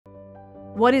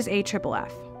What is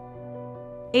AFFF?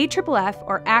 AFFF,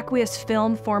 or aqueous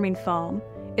film-forming foam,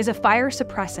 is a fire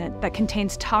suppressant that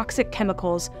contains toxic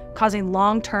chemicals causing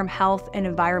long-term health and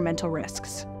environmental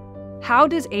risks. How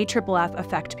does AFFF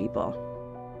affect people?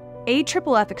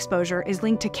 AFFF exposure is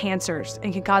linked to cancers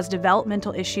and can cause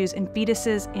developmental issues in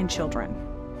fetuses and children.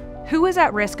 Who is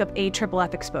at risk of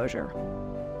AFFF exposure?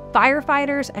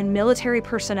 Firefighters and military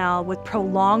personnel with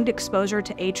prolonged exposure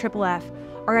to AFFF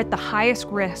are at the highest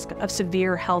risk of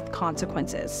severe health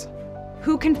consequences.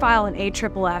 Who can file an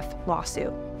AFFF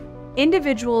lawsuit?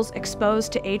 Individuals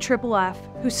exposed to AFFF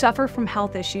who suffer from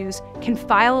health issues can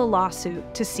file a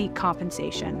lawsuit to seek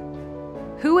compensation.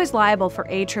 Who is liable for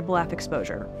AFFF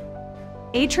exposure?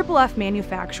 AFFF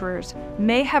manufacturers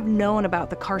may have known about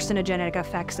the carcinogenic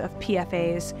effects of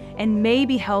PFAs and may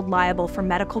be held liable for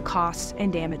medical costs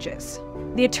and damages.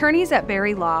 The attorneys at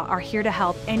Berry Law are here to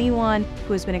help anyone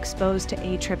who has been exposed to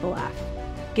AFFF.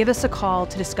 Give us a call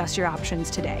to discuss your options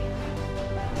today.